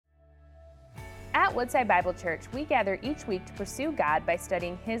At Woodside Bible Church, we gather each week to pursue God by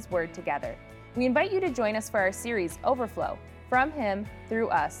studying His Word together. We invite you to join us for our series, Overflow, From Him, Through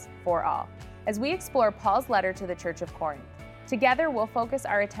Us, For All, as we explore Paul's letter to the Church of Corinth. Together, we'll focus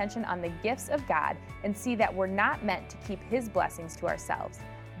our attention on the gifts of God and see that we're not meant to keep His blessings to ourselves,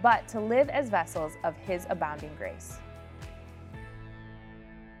 but to live as vessels of His abounding grace.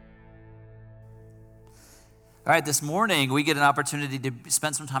 All right, this morning we get an opportunity to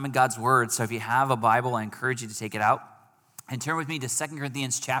spend some time in God's Word. So if you have a Bible, I encourage you to take it out and turn with me to 2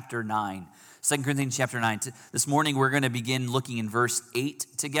 Corinthians chapter 9. 2 Corinthians chapter 9. This morning we're going to begin looking in verse 8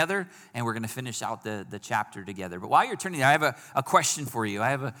 together, and we're going to finish out the chapter together. But while you're turning there, I have a question for you. I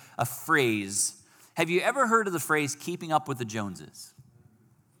have a phrase. Have you ever heard of the phrase, keeping up with the Joneses?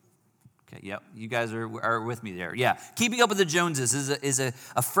 Okay, yep, you guys are with me there. Yeah, keeping up with the Joneses is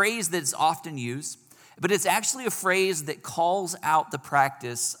a phrase that's often used. But it's actually a phrase that calls out the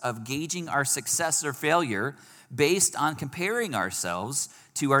practice of gauging our success or failure based on comparing ourselves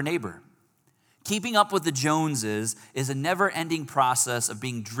to our neighbor. Keeping up with the Joneses is a never-ending process of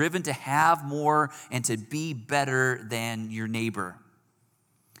being driven to have more and to be better than your neighbor.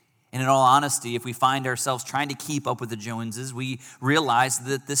 And in all honesty, if we find ourselves trying to keep up with the Joneses, we realize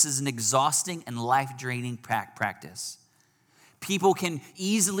that this is an exhausting and life-draining practice. People can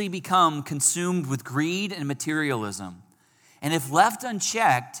easily become consumed with greed and materialism. And if left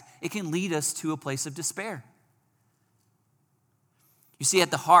unchecked, it can lead us to a place of despair. You see, at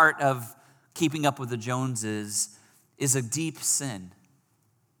the heart of keeping up with the Joneses is a deep sin.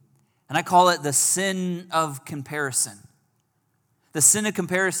 And I call it the sin of comparison. The sin of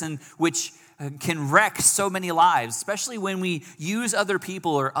comparison, which can wreck so many lives, especially when we use other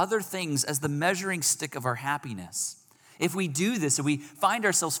people or other things as the measuring stick of our happiness. If we do this, if we find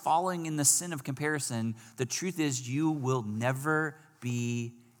ourselves falling in the sin of comparison, the truth is you will never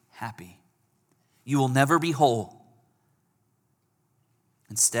be happy. You will never be whole.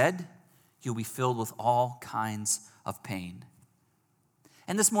 Instead, you'll be filled with all kinds of pain.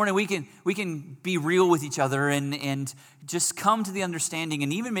 And this morning we can be real with each other and just come to the understanding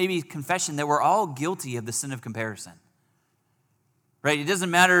and even maybe confession that we're all guilty of the sin of comparison. Right? It doesn't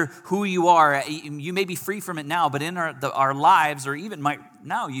matter who you are. You may be free from it now, but in our lives, or even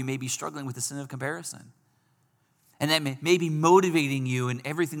now, you may be struggling with the sin of comparison. And that may be motivating you in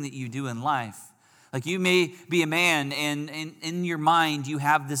everything that you do in life. Like you may be a man, and in your mind, you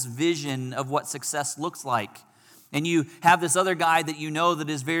have this vision of what success looks like. And you have this other guy that you know that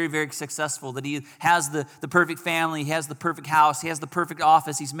is very, very successful, that he has the perfect family, he has the perfect house, he has the perfect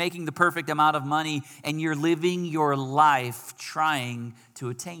office, he's making the perfect amount of money, and you're living your life trying to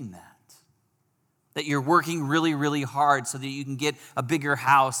attain that. That you're working really, really hard so that you can get a bigger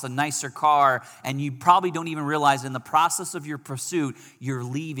house, a nicer car, and you probably don't even realize in the process of your pursuit, you're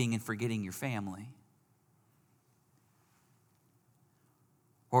leaving and forgetting your family.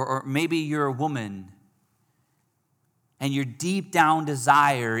 Or maybe you're a woman, and your deep down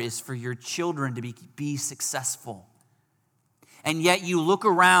desire is for your children to be successful. And yet you look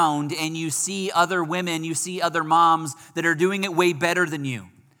around and you see other women, you see other moms that are doing it way better than you.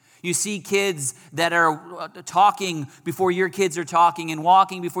 You see kids that are talking before your kids are talking and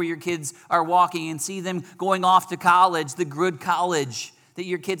walking before your kids are walking, and see them going off to college, the good college that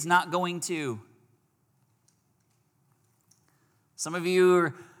your kid's not going to. Some of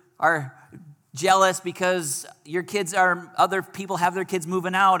you are jealous because other people have their kids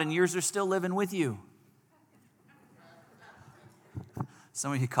moving out and yours are still living with you.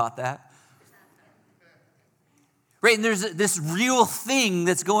 Some of you caught that. Right, and there's this real thing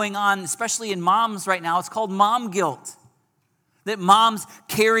that's going on, especially in moms right now. It's called mom guilt. That moms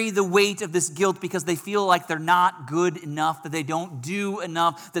carry the weight of this guilt because they feel like they're not good enough, that they don't do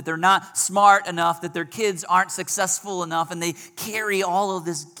enough, that they're not smart enough, that their kids aren't successful enough, and they carry all of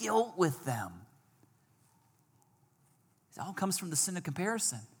this guilt with them. It all comes from the sin of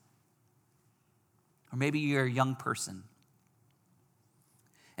comparison. Or maybe you're a young person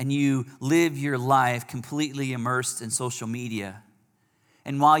and you live your life completely immersed in social media.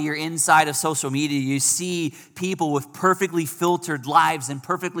 And while you're inside of social media, you see people with perfectly filtered lives and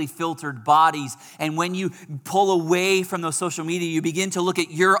perfectly filtered bodies. And when you pull away from those social media, you begin to look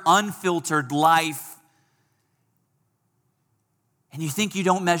at your unfiltered life. And you think you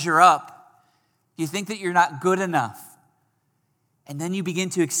don't measure up. You think that you're not good enough. And then you begin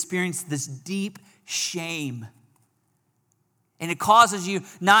to experience this deep shame. And it causes you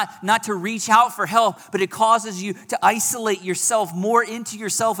not to reach out for help, but it causes you to isolate yourself more into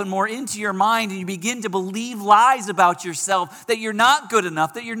yourself and more into your mind. And you begin to believe lies about yourself, that you're not good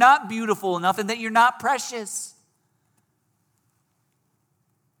enough, that you're not beautiful enough, and that you're not precious.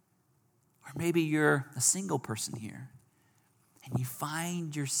 Or Or maybe you're a single person here and you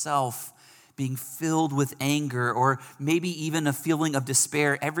find yourself being filled with anger or maybe even a feeling of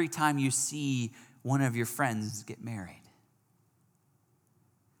despair every time you see one of your friends get married.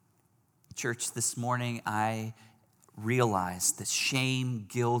 Church, this morning I realized that shame,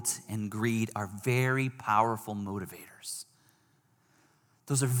 guilt, and greed are very powerful motivators.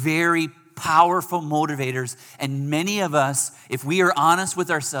 Those are very powerful motivators, and many of us, if we are honest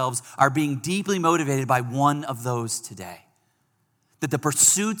with ourselves, are being deeply motivated by one of those today. That the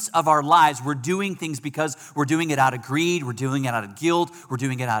pursuits of our lives, we're doing things because we're doing it out of greed, we're doing it out of guilt, we're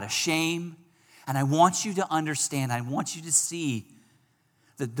doing it out of shame. And I want you to understand, I want you to see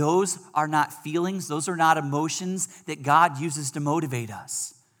that those are not feelings, those are not emotions that God uses to motivate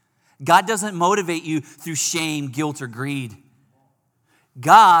us. God doesn't motivate you through shame, guilt, or greed.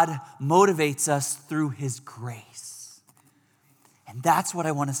 God motivates us through his grace. And that's what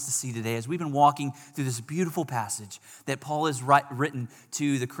I want us to see today as we've been walking through this beautiful passage that Paul has written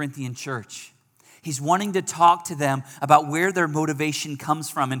to the Corinthian church. He's wanting to talk to them about where their motivation comes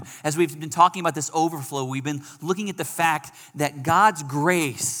from. And as we've been talking about this overflow, we've been looking at the fact that God's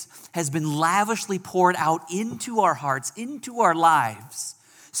grace has been lavishly poured out into our hearts, into our lives,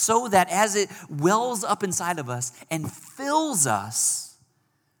 so that as it wells up inside of us and fills us,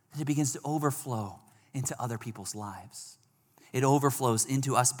 that it begins to overflow into other people's lives. It overflows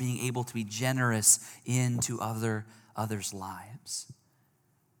into us being able to be generous into others' lives.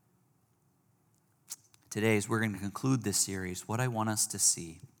 Today, as we're going to conclude this series, what I want us to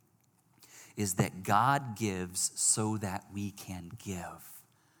see is that God gives so that we can give.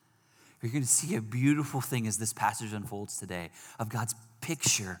 You're going to see a beautiful thing as this passage unfolds today of God's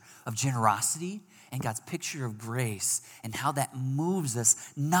picture of generosity and God's picture of grace and how that moves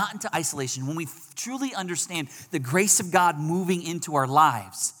us not into isolation. When we truly understand the grace of God moving into our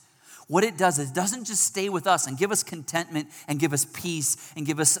lives, what it does is it doesn't just stay with us and give us contentment and give us peace and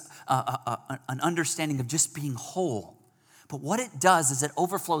give us an understanding of just being whole. But what it does is it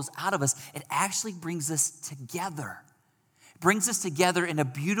overflows out of us. It actually brings us together. It brings us together in a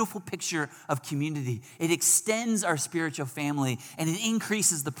beautiful picture of community. It extends our spiritual family and it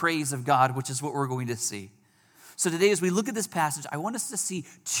increases the praise of God, which is what we're going to see. So today, as we look at this passage, I want us to see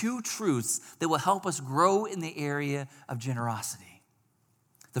two truths that will help us grow in the area of generosity.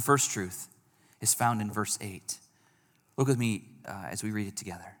 The first truth is found in verse 8. Look with me as we read it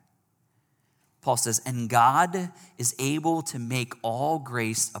together. Paul says, "And God is able to make all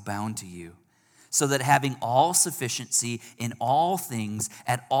grace abound to you, so that having all sufficiency in all things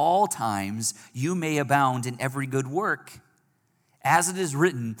at all times, you may abound in every good work. As it is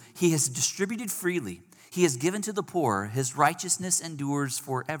written, he has distributed freely. He has given to the poor. His righteousness endures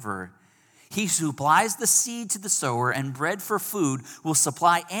forever. He who supplies the seed to the sower and bread for food will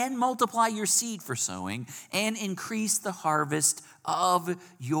supply and multiply your seed for sowing and increase the harvest of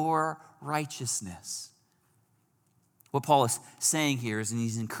your righteousness." What Paul is saying here is, and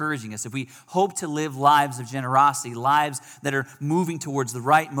he's encouraging us, if we hope to live lives of generosity, lives that are moving towards the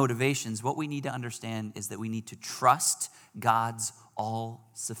right motivations, what we need to understand is that we need to trust God's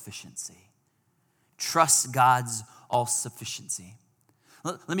all-sufficiency. Trust God's all-sufficiency.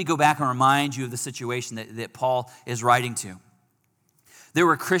 Let me go back and remind you of the situation that Paul is writing to. There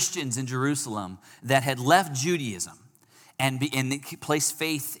were Christians in Jerusalem that had left Judaism and placed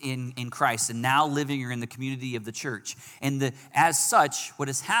faith in Christ and now living in the community of the church. And as such, what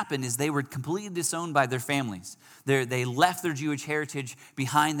has happened is they were completely disowned by their families. They left their Jewish heritage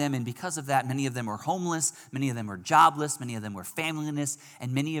behind them, and because of that, many of them were homeless, many of them were jobless, many of them were familyless,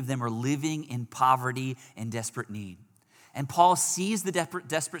 and many of them were living in poverty and desperate need. And Paul sees the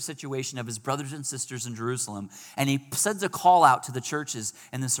desperate situation of his brothers and sisters in Jerusalem, and he sends a call out to the churches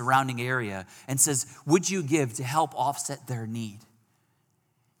in the surrounding area and says, "Would you give to help offset their need?"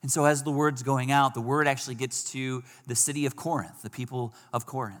 And so as the word's going out, the word actually gets to the city of Corinth, the people of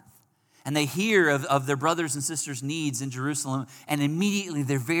Corinth. And they hear of their brothers and sisters' needs in Jerusalem, and immediately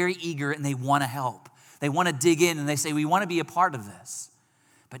they're very eager and they want to help. They want to dig in and they say, "We want to be a part of this."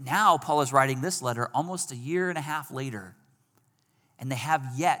 But now Paul is writing this letter almost a year and a half later, and they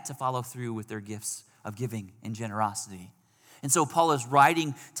have yet to follow through with their gifts of giving and generosity. And so Paul is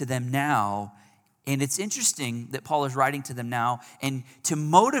writing to them now, and it's interesting that Paul is writing to them now, and to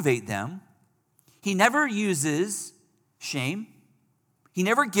motivate them, he never uses shame. He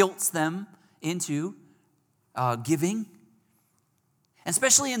never guilts them into giving.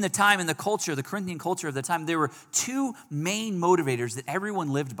 Especially in the time, in the culture, the Corinthian culture of the time, there were two main motivators that everyone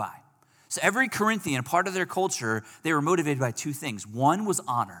lived by. So every Corinthian, part of their culture, they were motivated by two things. One was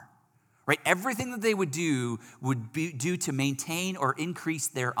honor, right? Everything that they would do would be due to maintain or increase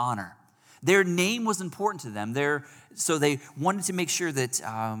their honor. Their name was important to them. So they wanted to make sure that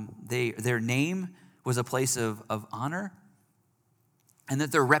their name was a place of honor, and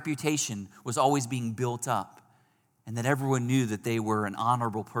that their reputation was always being built up, and that everyone knew that they were an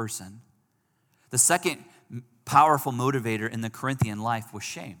honorable person. The second powerful motivator in the Corinthian life was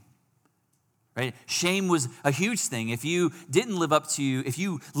shame. Right? Shame was a huge thing. If you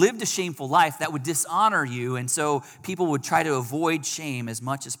lived a shameful life, that would dishonor you. And so people would try to avoid shame as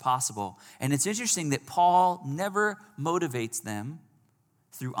much as possible. And it's interesting that Paul never motivates them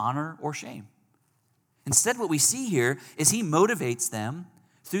through honor or shame. Instead, what we see here is he motivates them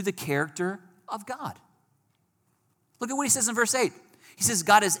through the character of God. Look at what he says in verse 8. He says,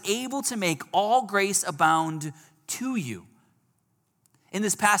 God is able to make all grace abound to you. In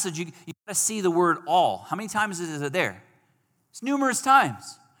this passage, you got to see the word all. How many times is it there? It's numerous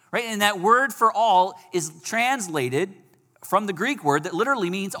times, right? And that word for all is translated from the Greek word that literally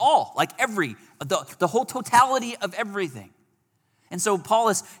means all, like the whole totality of everything. And so Paul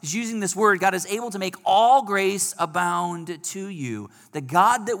is using this word, God is able to make all grace abound to you. The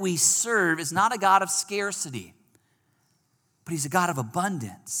God that we serve is not a God of scarcity, but he's a God of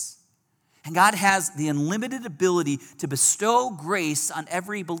abundance. And God has the unlimited ability to bestow grace on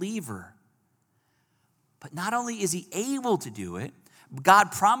every believer. But not only is he able to do it,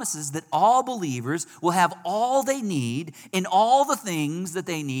 God promises that all believers will have all they need in all the things that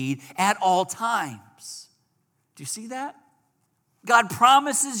they need at all times. Do you see that? God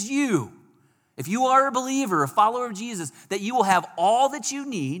promises you, if you are a believer, a follower of Jesus, that you will have all that you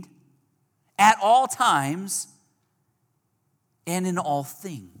need at all times and in all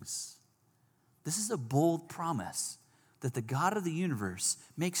things. This is a bold promise that the God of the universe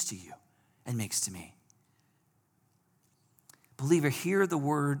makes to you and makes to me. Believer, hear the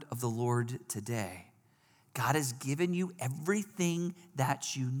word of the Lord today. God has given you everything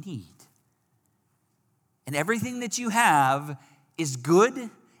that you need. And everything that you have is good,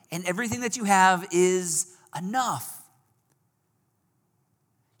 and everything that you have is enough.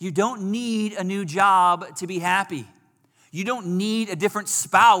 You don't need a new job to be happy. You don't need a different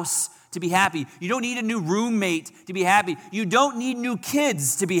spouse to be happy. You don't need a new roommate to be happy. You don't need new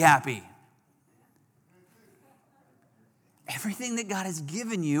kids to be happy. Everything that God has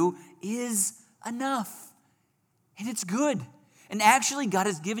given you is enough. And it's good. And actually, God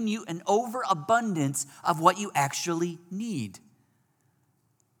has given you an overabundance of what you actually need.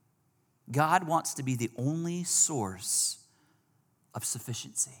 God wants to be the only source of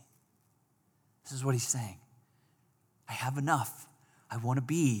sufficiency. This is what he's saying. I have enough. I want to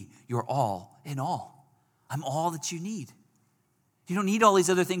be your all in all. I'm all that you need. You don't need all these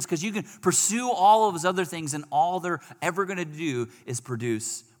other things because you can pursue all of those other things, and all they're ever going to do is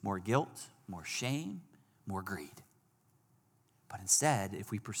produce more guilt, more shame, more greed. But instead,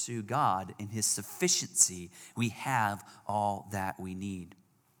 if we pursue God in his sufficiency, we have all that we need.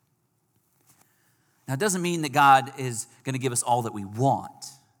 Now, it doesn't mean that God is going to give us all that we want.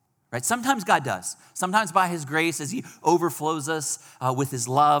 Right? Sometimes God does. Sometimes by his grace as he overflows us with his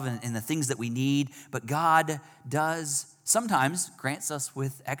love and the things that we need. But God does sometimes grants us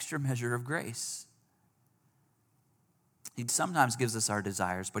with extra measure of grace. He sometimes gives us our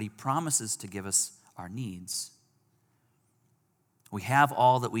desires, but he promises to give us our needs. We have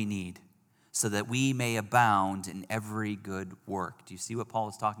all that we need so that we may abound in every good work. Do you see what Paul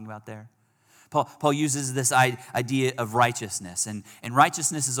is talking about there? Paul uses this idea of righteousness, and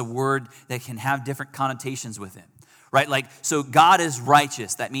righteousness is a word that can have different connotations with it, right? Like, so God is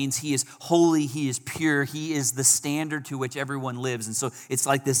righteous. That means he is holy, he is pure, he is the standard to which everyone lives. And so it's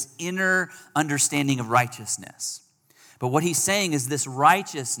like this inner understanding of righteousness. But what he's saying is this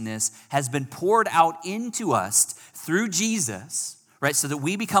righteousness has been poured out into us through Jesus, right, so that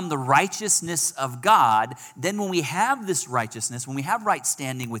we become the righteousness of God. Then when we have this righteousness, when we have right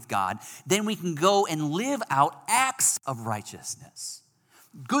standing with God, then we can go and live out acts of righteousness.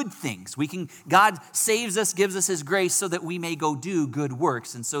 Good things. God saves us, gives us his grace so that we may go do good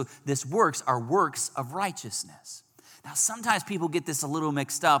works. And so this works are works of righteousness. Now, sometimes people get this a little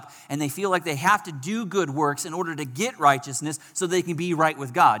mixed up, and they feel like they have to do good works in order to get righteousness so they can be right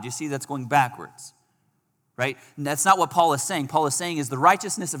with God. You see, that's going backwards. Right? And that's not what Paul is saying. Paul is saying is the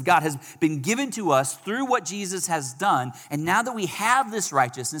righteousness of God has been given to us through what Jesus has done. And now that we have this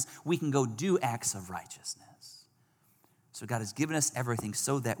righteousness, we can go do acts of righteousness. So God has given us everything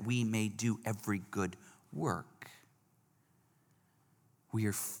so that we may do every good work. We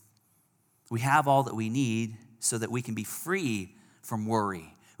have all that we need so that we can be free from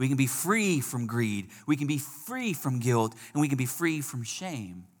worry. We can be free from greed. We can be free from guilt. And we can be free from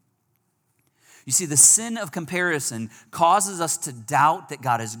shame. You see, the sin of comparison causes us to doubt that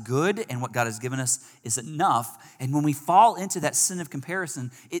God is good and what God has given us is enough. And when we fall into that sin of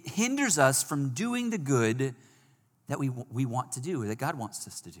comparison, it hinders us from doing the good that we want to do, that God wants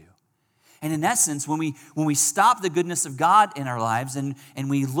us to do. And in essence, when we stop the goodness of God in our lives and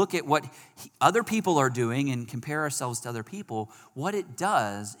we look at what other people are doing and compare ourselves to other people, what it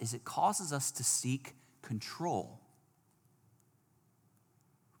does is it causes us to seek control.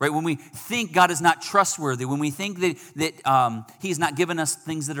 Right? When we think God is not trustworthy, when we think that He's not given us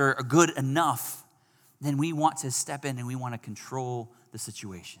things that are good enough, then we want to step in and we want to control the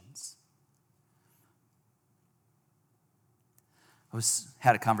situations. I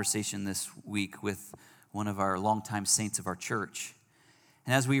had a conversation this week with one of our longtime saints of our church.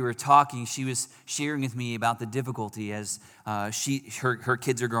 And as we were talking, she was sharing with me about the difficulty as her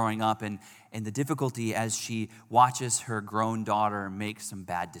kids are growing up and the difficulty as she watches her grown daughter make some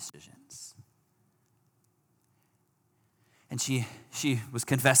bad decisions. And she was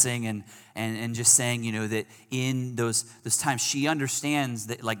confessing and just saying, that in those times she understands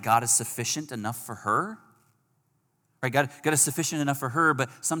that like God is sufficient enough for her. Right? God is sufficient enough for her, but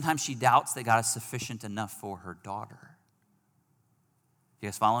sometimes she doubts that God is sufficient enough for her daughter. You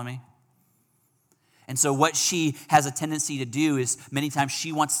guys follow me? And so what she has a tendency to do is many times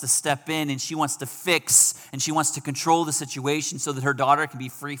she wants to step in and she wants to fix and she wants to control the situation so that her daughter can be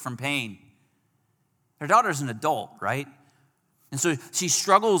free from pain. Her daughter's an adult, right? And so she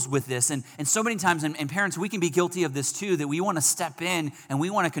struggles with this. And so many times, and parents, we can be guilty of this too, that we want to step in and we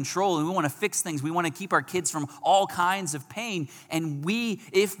want to control and we want to fix things. We want to keep our kids from all kinds of pain. And we,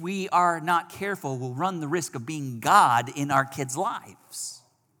 if we are not careful, will run the risk of being God in our kids' lives.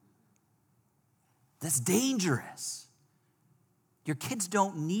 That's dangerous. Your kids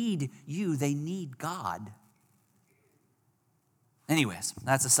don't need you, they need God. Anyways,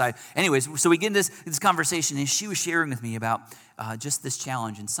 that's a side. Anyways, so we get into this conversation, and she was sharing with me about just this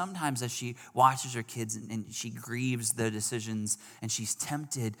challenge. And sometimes as she watches her kids and she grieves their decisions and she's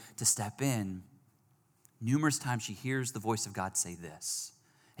tempted to step in, numerous times she hears the voice of God say this.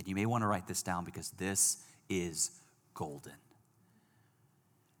 And you may want to write this down because this is golden.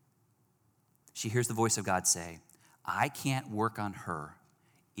 She hears the voice of God say, I can't work on her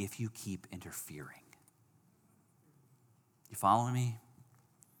if you keep interfering. You following me?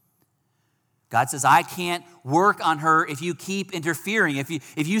 God says, I can't work on her if you keep interfering. If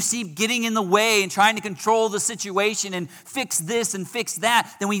you keep getting in the way and trying to control the situation and fix this and fix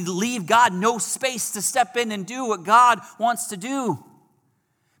that, then we leave God no space to step in and do what God wants to do.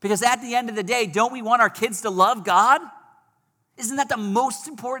 Because at the end of the day, don't we want our kids to love God? Isn't that the most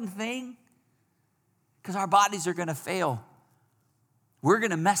important thing? Because our bodies are going to fail. We're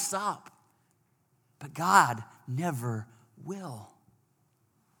going to mess up. But God never will.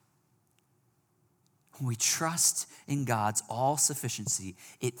 When we trust in God's all-sufficiency,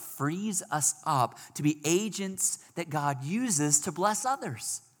 it frees us up to be agents that God uses to bless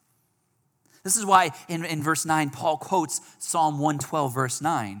others. This is why in verse 9, Paul quotes Psalm 112, verse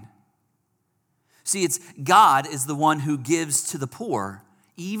 9. See, it's God is the one who gives to the poor,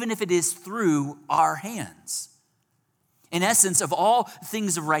 even if it is through our hands. In essence, of all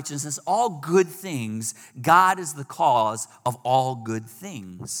things of righteousness, all good things, God is the cause of all good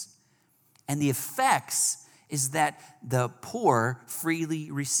things. And the effects is that the poor freely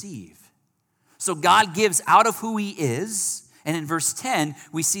receive. So God gives out of who he is. And in verse 10,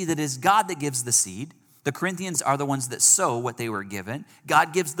 we see that it is God that gives the seed. The Corinthians are the ones that sow what they were given.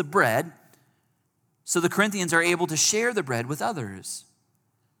 God gives the bread. So the Corinthians are able to share the bread with others.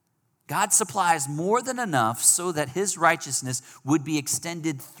 God supplies more than enough so that his righteousness would be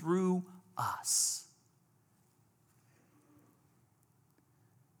extended through us.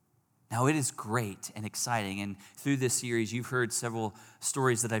 Now, it is great and exciting, and through this series, you've heard several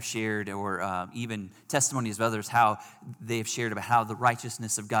stories that I've shared or even testimonies of others, how they've shared about how the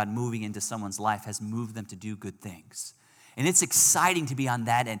righteousness of God moving into someone's life has moved them to do good things. And it's exciting to be on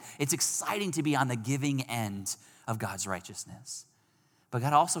that end. It's exciting to be on the giving end of God's righteousness. But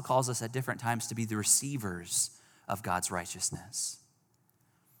God also calls us at different times to be the receivers of God's righteousness.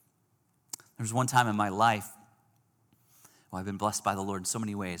 There was one time in my life, I've been blessed by the Lord in so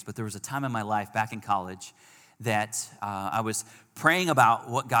many ways, but there was a time in my life back in college that I was praying about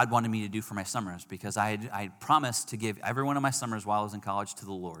what God wanted me to do for my summers because I promised to give every one of my summers while I was in college to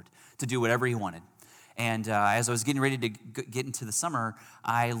the Lord, to do whatever he wanted. And as I was getting ready to get into the summer,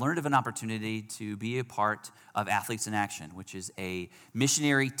 I learned of an opportunity to be a part of Athletes in Action, which is a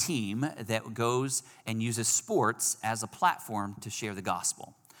missionary team that goes and uses sports as a platform to share the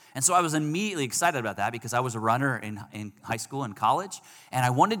gospel. And so I was immediately excited about that because I was a runner in high school and college, and I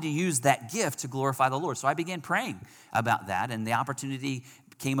wanted to use that gift to glorify the Lord. So I began praying about that, and the opportunity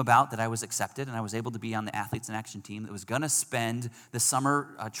came about that I was accepted, and I was able to be on the Athletes in Action team that was going to spend the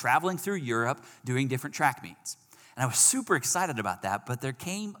summer traveling through Europe doing different track meets. And I was super excited about that, but there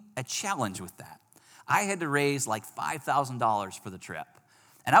came a challenge with that. I had to raise like $5,000 for the trip.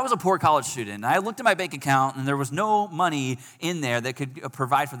 And I was a poor college student, and I looked at my bank account, and there was no money in there that could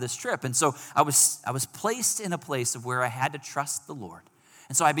provide for this trip. And so I was placed in a place of where I had to trust the Lord.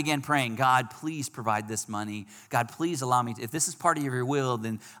 And so I began praying, God, please provide this money. God, please allow me, if this is part of your will,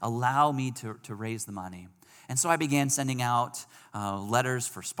 then allow me to raise the money. And so I began sending out letters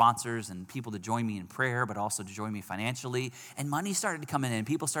for sponsors and people to join me in prayer, but also to join me financially. And money started to come in, and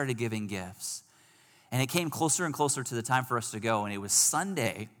people started giving gifts. And it came closer and closer to the time for us to go, and it was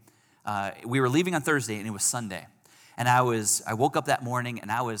Sunday. We were leaving on Thursday, and it was Sunday. And I woke up that morning,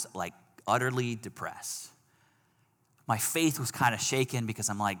 and I was like utterly depressed. My faith was kind of shaken because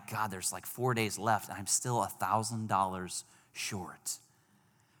I'm like, God, there's like 4 days left, and I'm still $1,000 short.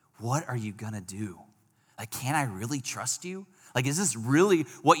 What are you gonna do? Like, can I really trust you? Like, is this really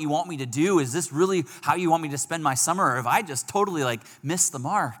what you want me to do? Is this really how you want me to spend my summer? Or have I just totally like missed the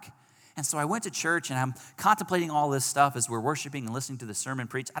mark? And so I went to church, and I'm contemplating all this stuff as we're worshiping and listening to the sermon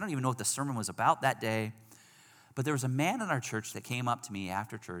preached. I don't even know what the sermon was about that day. But there was a man in our church that came up to me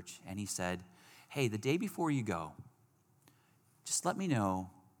after church, and he said, hey, the day before you go, just let me know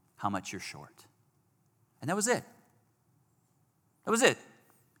how much you're short. And that was it. That was it.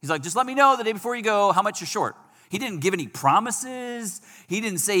 He's like, just let me know the day before you go how much you're short. He didn't give any promises. He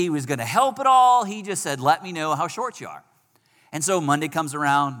didn't say he was going to help at all. He just said, let me know how short you are. And so Monday comes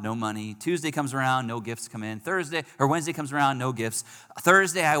around, no money. Tuesday comes around, no gifts come in. Wednesday comes around, no gifts.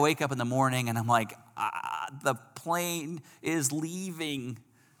 Thursday, I wake up in the morning, and I'm like, the plane is leaving.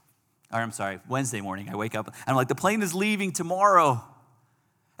 Wednesday morning, I wake up, and I'm like, the plane is leaving tomorrow,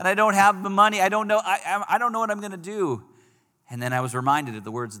 and I don't have the money. I don't know. I don't know what I'm going to do. And then I was reminded of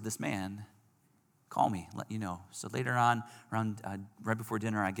the words of this man. Call me, let you know. So later on, around right before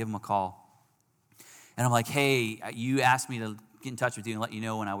dinner, I give him a call. And I'm like, hey, you asked me to get in touch with you and let you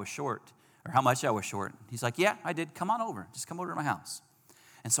know when I was short or how much I was short. He's like, yeah, I did. Come on over. Just come over to my house.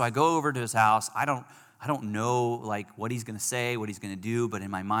 And so I go over to his house. I don't know like what he's going to say, what he's going to do, but in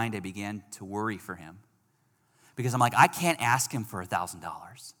my mind, I began to worry for him because I'm like, I can't ask him for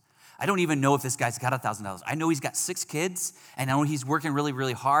 $1,000. I don't even know if this guy's got $1,000. I know he's got 6 kids, and I know he's working really,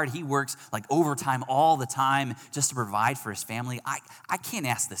 really hard. He works like overtime all the time just to provide for his family. I can't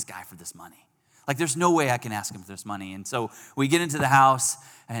ask this guy for this money. Like, there's no way I can ask him for this money. And so we get into the house,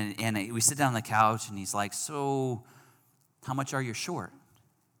 and we sit down on the couch, and he's like, so how much are you short?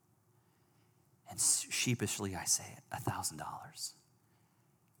 And sheepishly, I say $1,000.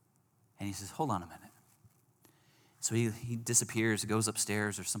 And he says, hold on a minute. So he disappears, goes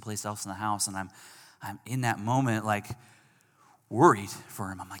upstairs or someplace else in the house, and I'm in that moment, like, worried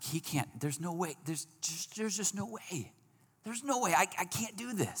for him. I'm like, he can't, there's no way, there's just no way. There's no way, I can't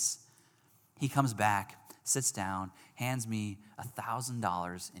do this. He comes back, sits down, hands me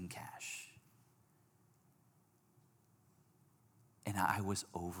 $1,000 in cash. And I was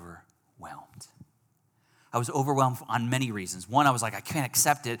overwhelmed. I was overwhelmed on many reasons. One, I was like, I can't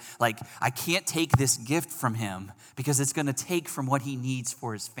accept it. Like, I can't take this gift from him because it's going to take from what he needs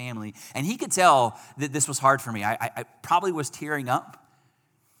for his family. And he could tell that this was hard for me. I probably was tearing up.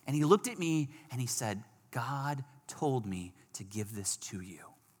 And he looked at me and he said, God told me to give this to you.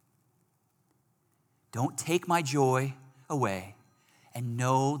 Don't take my joy away, and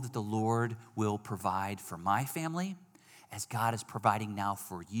know that the Lord will provide for my family as God is providing now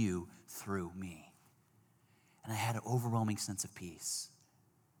for you through me. And I had an overwhelming sense of peace.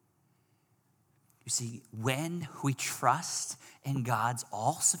 You see, when we trust in God's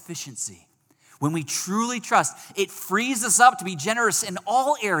all-sufficiency, when we truly trust, it frees us up to be generous in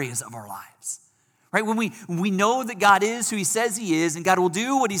all areas of our lives. Right? When we know that God is who he says he is and God will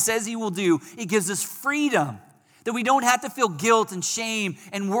do what he says he will do, it gives us freedom that we don't have to feel guilt and shame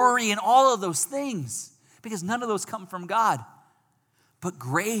and worry and all of those things because none of those come from God. But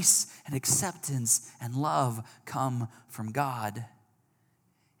grace and acceptance and love come from God.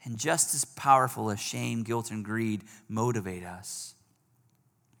 And just as powerful as shame, guilt, and greed motivate us,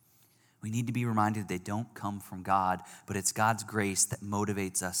 we need to be reminded they don't come from God, but it's God's grace that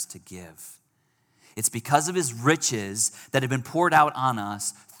motivates us to give. It's because of his riches that have been poured out on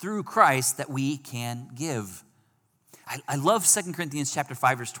us through Christ that we can give. I love 2 Corinthians chapter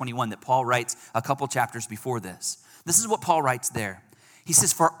 5, verse 21 that Paul writes a couple chapters before this. This is what Paul writes there. He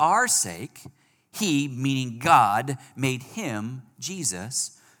says, for our sake, he, meaning God, made him,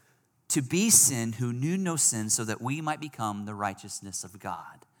 Jesus, to be sin who knew no sin, so that we might become the righteousness of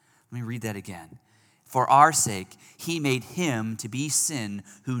God. Let me read that again. For our sake, he made him to be sin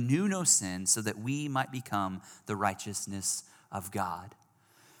who knew no sin, so that we might become the righteousness of God.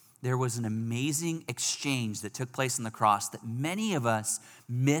 There was an amazing exchange that took place on the cross that many of us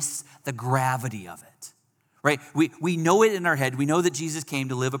miss the gravity of it. Right? We know it in our head. We know that Jesus came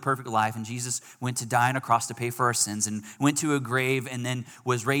to live a perfect life, and Jesus went to die on a cross to pay for our sins, and went to a grave and then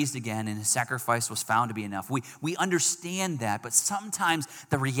was raised again, and his sacrifice was found to be enough. We understand that, but sometimes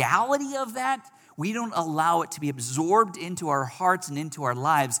the reality of that, we don't allow it to be absorbed into our hearts and into our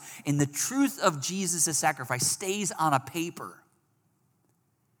lives, and the truth of Jesus' sacrifice stays on a paper.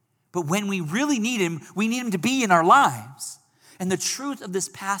 But when we really need him, we need him to be in our lives. And the truth of this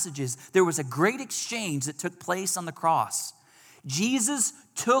passage is there was a great exchange that took place on the cross. Jesus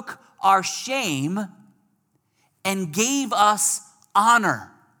took our shame and gave us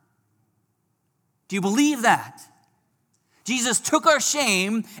honor. Do you believe that? Jesus took our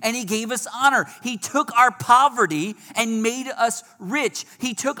shame and he gave us honor. He took our poverty and made us rich.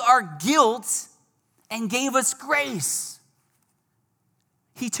 He took our guilt and gave us grace.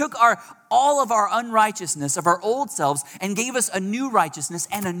 He took all of our unrighteousness of our old selves and gave us a new righteousness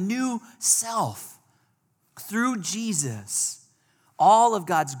and a new self. Through Jesus, all of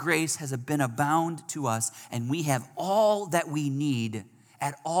God's grace has been abound to us, and we have all that we need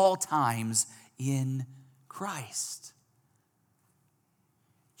at all times in Christ.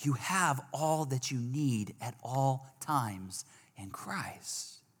 You have all that you need at all times in Christ.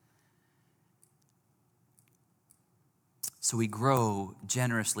 So we grow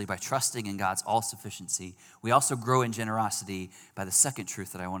generously by trusting in God's all-sufficiency. We also grow in generosity by the second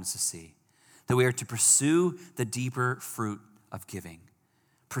truth that I want us to see, that we are to pursue the deeper fruit of giving.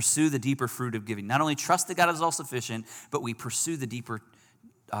 Pursue the deeper fruit of giving. Not only trust that God is all-sufficient, but we pursue the deeper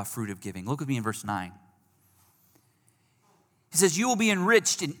fruit of giving. Look with me in verse 9. He says, you will be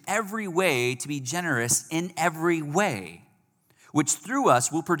enriched in every way to be generous in every way, which through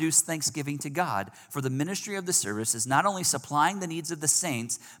us will produce thanksgiving to God. For the ministry of the service is not only supplying the needs of the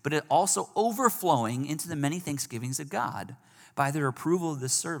saints, but it also overflowing into the many thanksgivings of God. By their approval of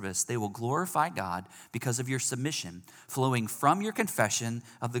this service, they will glorify God because of your submission, flowing from your confession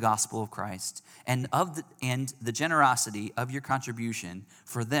of the gospel of Christ and the generosity of your contribution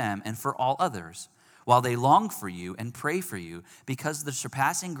for them and for all others, while they long for you and pray for you because of the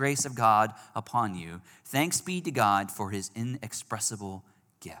surpassing grace of God upon you. Thanks be to God for his inexpressible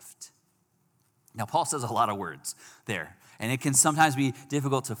gift. Now, Paul says a lot of words there, and it can sometimes be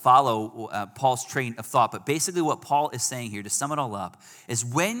difficult to follow Paul's train of thought. But basically what Paul is saying here, to sum it all up, is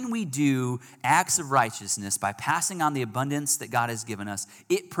when we do acts of righteousness by passing on the abundance that God has given us,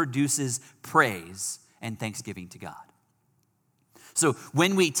 it produces praise and thanksgiving to God. So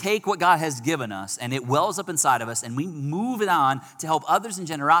when we take what God has given us and it wells up inside of us and we move it on to help others in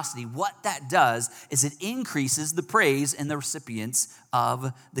generosity, what that does is it increases the praise and the recipients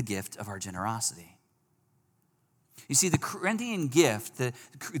of the gift of our generosity. You see, the Corinthian gift,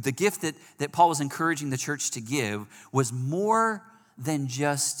 the gift that Paul was encouraging the church to give, was more than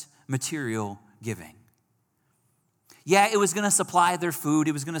just material giving. Yeah, it was going to supply their food,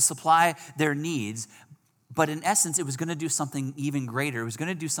 it was going to supply their needs, but in essence, it was going to do something even greater. It was going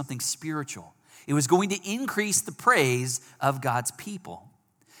to do something spiritual. It was going to increase the praise of God's people.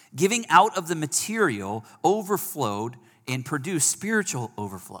 Giving out of the material overflowed and produced spiritual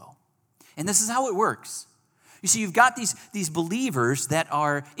overflow. And this is how it works. You see, you've got these believers that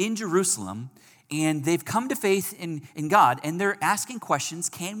are in Jerusalem, and they've come to faith in God, and they're asking questions.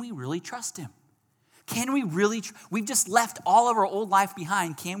 Can we really trust him? Can we really? We've just left all of our old life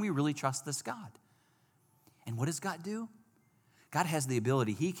behind. Can we really trust this God? And what does God do? God has the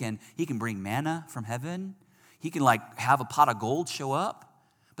ability. He can bring manna from heaven. He can have a pot of gold show up.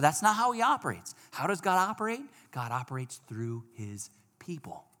 But that's not how he operates. How does God operate? God operates through his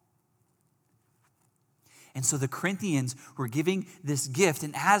people. And so the Corinthians were giving this gift.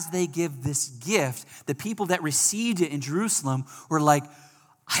 And as they give this gift, the people that received it in Jerusalem were like,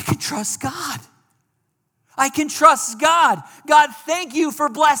 I can trust God. I can trust God. God, thank you for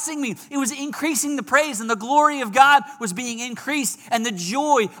blessing me. It was increasing the praise, and the glory of God was being increased, and the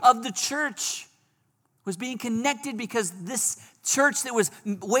joy of the church was being connected because this church that was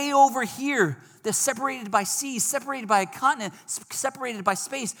way over here, that's separated by seas, separated by a continent, separated by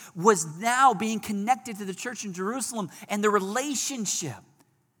space, was now being connected to the church in Jerusalem, and the relationship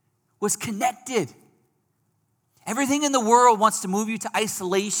was connected. Everything in the world wants to move you to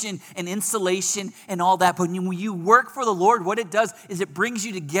isolation and insulation and all that. But when you work for the Lord, what it does is it brings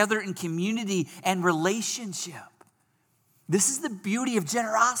you together in community and relationship. This is the beauty of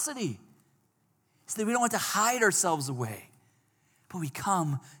generosity. It's that we don't want to hide ourselves away, but we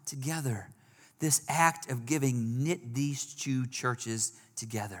come together. This act of giving knit these two churches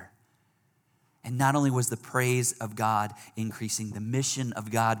together. And not only was the praise of God increasing, the mission of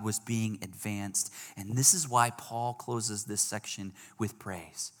God was being advanced. And this is why Paul closes this section with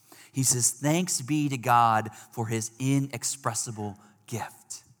praise. He says, thanks be to God for his inexpressible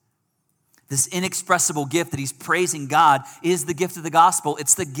gift. This inexpressible gift that he's praising God is the gift of the gospel.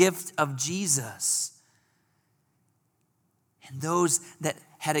 It's the gift of Jesus. And those that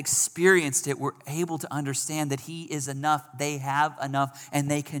had experienced it were able to understand that he is enough, they have enough, and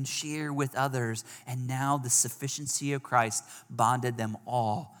they can share with others. And now the sufficiency of Christ bonded them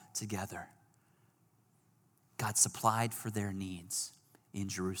all together. God supplied for their needs in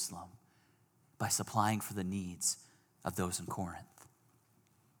Jerusalem by supplying for the needs of those in Corinth.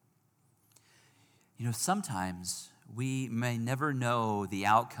 You know, sometimes we may never know the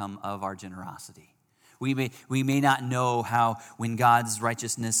outcome of our generosity. We may not know how when God's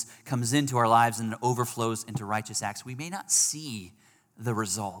righteousness comes into our lives and it overflows into righteous acts, we may not see the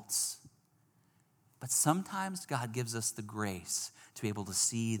results. But sometimes God gives us the grace to be able to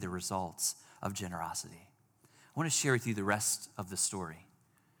see the results of generosity. I want to share with you the rest of the story.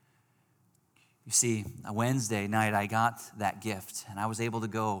 You see, a Wednesday night I got that gift and I was able to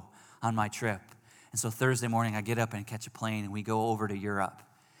go on my trip. And so Thursday morning I get up and catch a plane and we go over to Europe.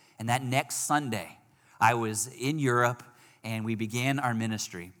 And that next Sunday, I was in Europe, and we began our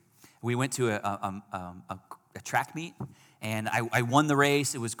ministry. We went to a track meet, and I won the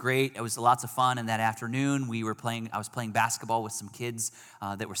race. It was great. It was lots of fun. And that afternoon, I was playing basketball with some kids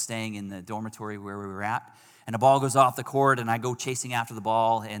that were staying in the dormitory where we were at. And the ball goes off the court, and I go chasing after the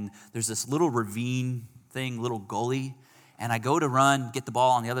ball, and there's this little ravine thing, little gully. And I go to run, get the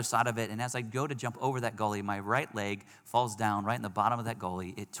ball on the other side of it, and as I go to jump over that gully, my right leg falls down right in the bottom of that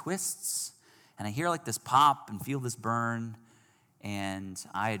gully. It twists. And I hear like this pop and feel this burn, and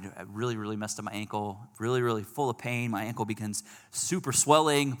I had really, really messed up my ankle, really, really full of pain. My ankle begins super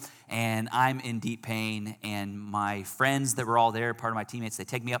swelling, and I'm in deep pain. And my friends that were all there, part of my teammates, they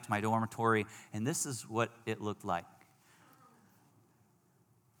take me up to my dormitory, and this is what it looked like.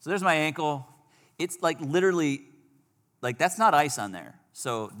 So there's my ankle. It's like literally, like that's not ice on there.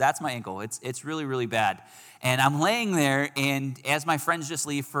 So that's my ankle. It's really, really bad. And I'm laying there, and as my friends just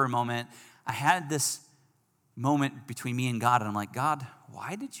leave for a moment, I had this moment between me and God, and I'm like, God,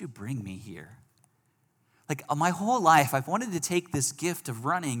 why did you bring me here? Like my whole life, I've wanted to take this gift of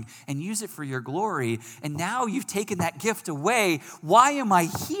running and use it for your glory, and now you've taken that gift away. Why am I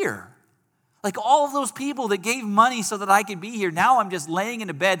here? Like all of those people that gave money so that I could be here, now I'm just laying in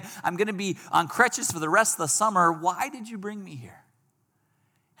a bed. I'm going to be on crutches for the rest of the summer. Why did you bring me here?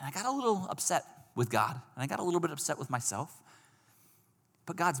 And I got a little upset with God, and I got a little bit upset with myself.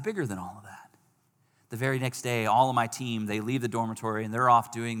 But God's bigger than all of that. The very next day, all of my team, they leave the dormitory and they're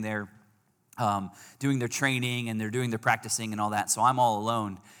off doing their training and they're doing their practicing and all that. So I'm all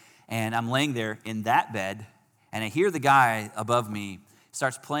alone. And I'm laying there in that bed, and I hear the guy above me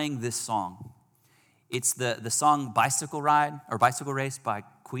starts playing this song. It's the song Bicycle Ride or Bicycle Race by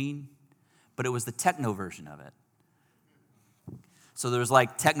Queen, but it was the techno version of it. So there was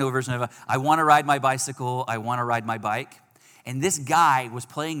like techno version of it. I want to ride my bicycle. I want to ride my bike. And this guy was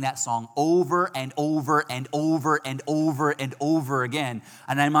playing that song over and over and over and over and over again.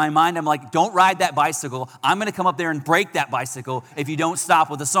 And in my mind, I'm like, don't ride that bicycle. I'm going to come up there and break that bicycle if you don't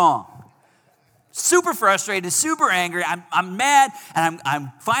stop with the song. Super frustrated, super angry. I'm mad, and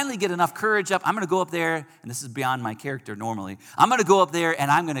I'm finally get enough courage up. I'm going to go up there, and this is beyond my character normally. I'm going to go up there,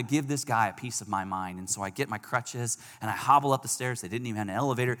 and I'm going to give this guy a piece of my mind. And so I get my crutches, and I hobble up the stairs. They didn't even have an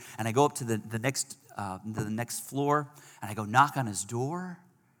elevator. And I go up to the next floor, and I go knock on his door,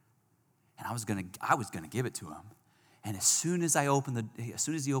 and I was gonna give it to him. And as soon as he opened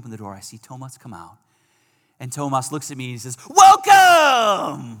the door, I see Tomas come out, and Tomas looks at me and he says,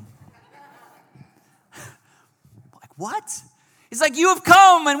 "Welcome." Like, what? He's like, "You have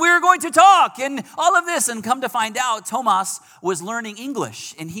come, and we're going to talk, and all of this." And come to find out, Tomas was learning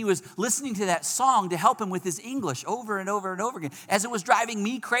English, and he was listening to that song to help him with his English over and over and over again. As it was driving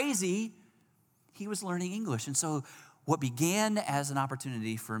me crazy, he was learning English. And so what began as an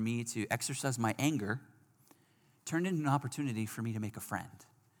opportunity for me to exercise my anger turned into an opportunity for me to make a friend.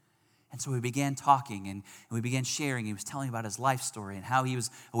 And so we began talking, and we began sharing. He was telling about his life story and how he was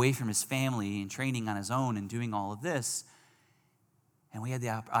away from his family and training on his own and doing all of this. And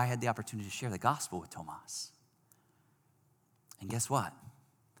I had the opportunity to share the gospel with Tomas. And guess what?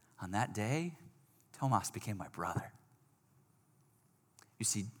 On that day, Tomas became my brother. You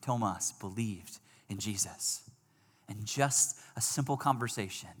see, Tomas believed in Jesus. And just a simple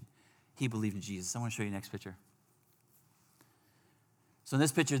conversation, he believed in Jesus. I want to show you the next picture. So in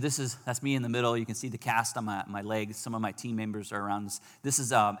this picture, that's me in the middle. You can see the cast on my legs. Some of my team members are around. This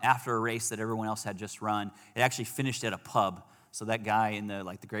is after a race that everyone else had just run. It actually finished at a pub. So that guy in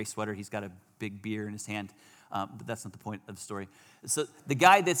the gray sweater, he's got a big beer in his hand. But that's not the point of the story. So the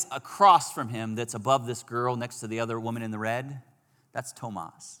guy that's across from him, that's above this girl next to the other woman in the red, that's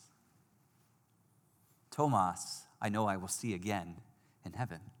Tomas. Tomas, I know I will see again in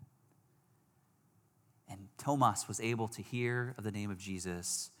heaven. And Tomas was able to hear of the name of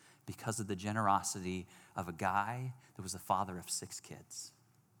Jesus because of the generosity of a guy that was the father of 6 kids.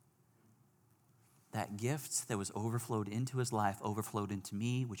 That gift that was overflowed into his life overflowed into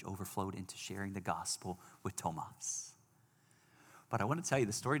me, which overflowed into sharing the gospel with Tomas. But I want to tell you,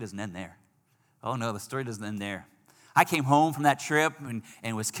 the story doesn't end there. Oh no, the story doesn't end there. I came home from that trip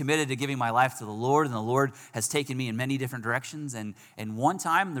and was committed to giving my life to the Lord, and the Lord has taken me in many different directions. And one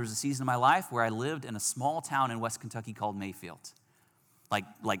time, there was a season of my life where I lived in a small town in West Kentucky called Mayfield.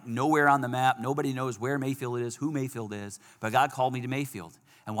 Like nowhere on the map. Nobody knows where Mayfield is, who Mayfield is, but God called me to Mayfield.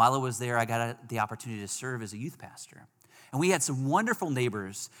 And while I was there, I got the opportunity to serve as a youth pastor. And we had some wonderful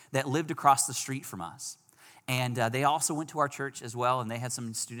neighbors that lived across the street from us. And they also went to our church as well, and they had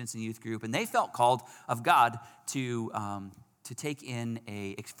some students in youth group, and they felt called of God to take in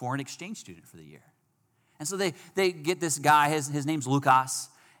a foreign exchange student for the year. And so they get this guy, his name's Lucas,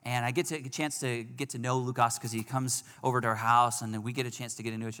 and I get a chance to get to know Lucas because he comes over to our house, and then we get a chance to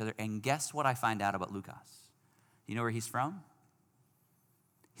get to know each other. And guess what I find out about Lucas? You know where he's from?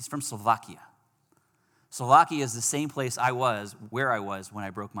 He's from Slovakia. Slovakia is the same place where I was when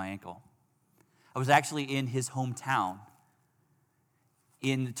I broke my ankle. I was actually in his hometown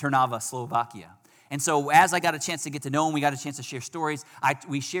in Trnava, Slovakia. And so as I got a chance to get to know him, we got a chance to share stories.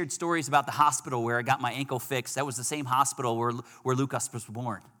 We shared stories about the hospital where I got my ankle fixed. That was the same hospital where Lucas was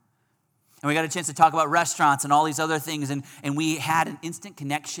born. And we got a chance to talk about restaurants and all these other things. And we had an instant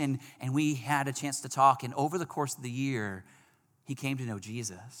connection, and we had a chance to talk. And over the course of the year, he came to know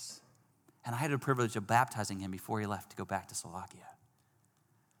Jesus. And I had the privilege of baptizing him before he left to go back to Slovakia.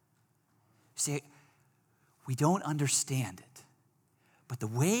 See, we don't understand it, but the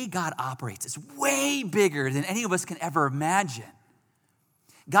way God operates is way bigger than any of us can ever imagine.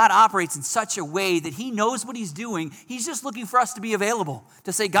 God operates in such a way that he knows what he's doing. He's just looking for us to be available,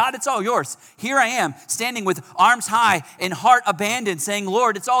 to say, God, it's all yours. Here I am, standing with arms high and heart abandoned, saying,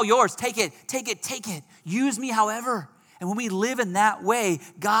 Lord, it's all yours. Take it, take it, take it. Use me however. And when we live in that way,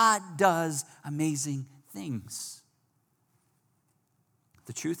 God does amazing things.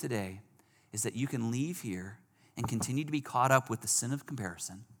 The truth today is that you can leave here and continue to be caught up with the sin of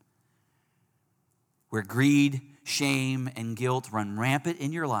comparison, where greed, shame, and guilt run rampant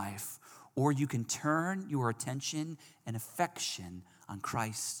in your life, or you can turn your attention and affection on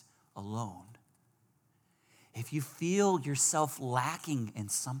Christ alone. If you feel yourself lacking in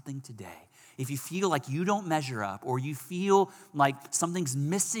something today, if you feel like you don't measure up, or you feel like something's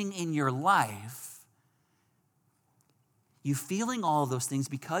missing in your life, you feeling all of those things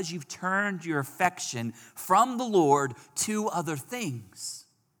because you've turned your affection from the Lord to other things.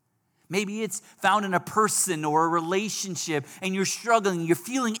 Maybe it's found in a person or a relationship, and you're struggling, you're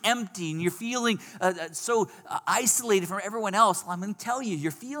feeling empty, and you're feeling so isolated from everyone else. Well, I'm going to tell you,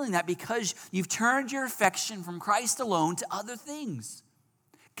 you're feeling that because you've turned your affection from Christ alone to other things.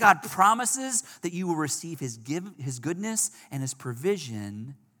 God promises that you will receive his goodness and his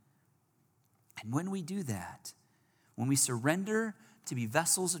provision. And when we do that, when we surrender to be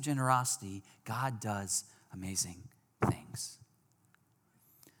vessels of generosity, God does amazing things.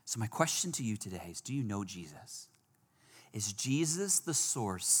 So my question to you today is, do you know Jesus? Is Jesus the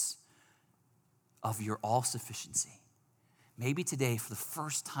source of your all-sufficiency? Maybe today, for the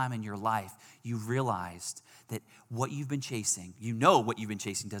first time in your life, you realized that what you've been chasing, you know what you've been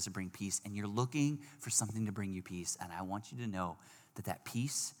chasing doesn't bring peace, and you're looking for something to bring you peace. And I want you to know that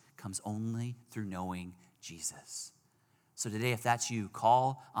peace comes only through knowing Jesus. So today, if that's you,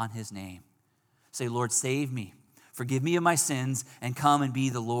 call on his name. Say, Lord, save me. Forgive me of my sins, and come and be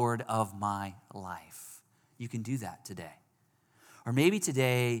the Lord of my life. You can do that today. Or maybe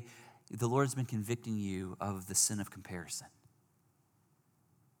today, the Lord's been convicting you of the sin of comparison.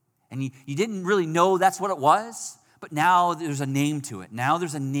 And you didn't really know that's what it was, but now there's a name to it. Now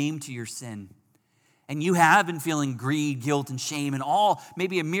there's a name to your sin. And you have been feeling greed, guilt, and shame, and all,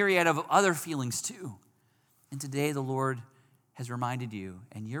 maybe a myriad of other feelings too. And today the Lord has reminded you,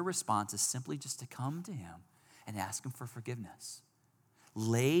 and your response is simply just to come to him and ask him for forgiveness.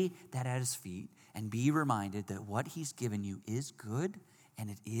 Lay that at his feet and be reminded that what he's given you is good and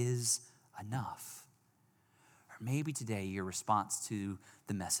it is enough. Or maybe today your response to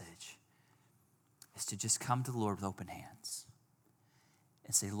the message is to just come to the Lord with open hands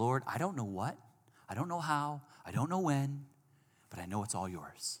and say, Lord, I don't know what, I don't know how, I don't know when, but I know it's all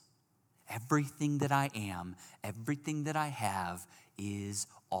yours. Everything that I am, everything that I have is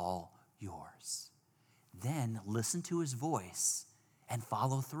all yours. Then listen to his voice and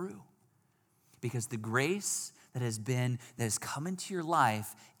follow through. Because the grace that has come into your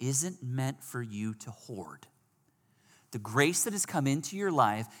life isn't meant for you to hoard. The grace that has come into your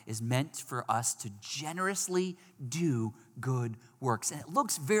life is meant for us to generously do good works. And it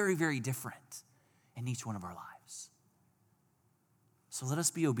looks very, very different in each one of our lives. So let us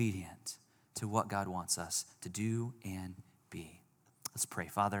be obedient to what God wants us to do and be. Let's pray.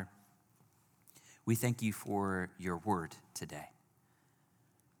 Father, we thank you for your word today.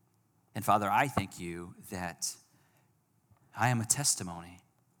 And Father, I thank you that I am a testimony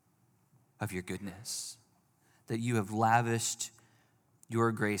of your goodness, that you have lavished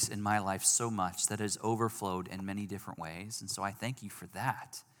your grace in my life so much that it has overflowed in many different ways. And so I thank you for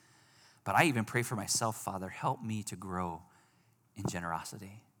that. But I even pray for myself, Father, help me to grow in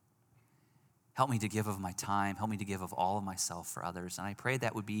generosity. Help me to give of my time. Help me to give of all of myself for others. And I pray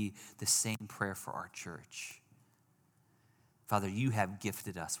that would be the same prayer for our church. Father, you have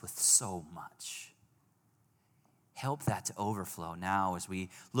gifted us with so much. Help that to overflow now as we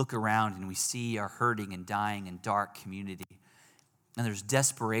look around and we see our hurting and dying and dark community. And there's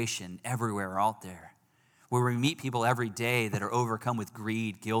desperation everywhere out there, where we meet people every day that are overcome with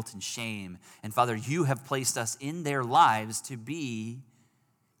greed, guilt, and shame. And Father, you have placed us in their lives to be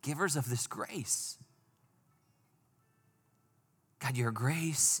givers of this grace. God, your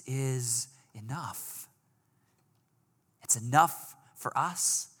grace is enough. It's enough for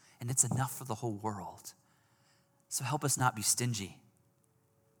us, and it's enough for the whole world. So help us not be stingy,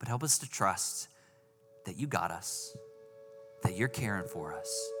 but help us to trust that you got us, that you're caring for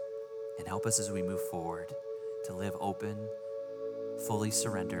us, and help us as we move forward to live open, fully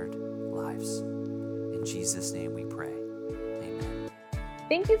surrendered lives. In Jesus' name we pray. Amen.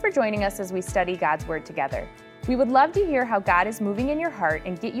 Thank you for joining us as we study God's Word together. We would love to hear how God is moving in your heart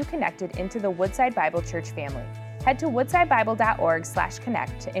and get you connected into the Woodside Bible Church family. Head to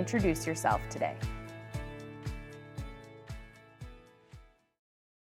woodsidebible.org/connect to introduce yourself today.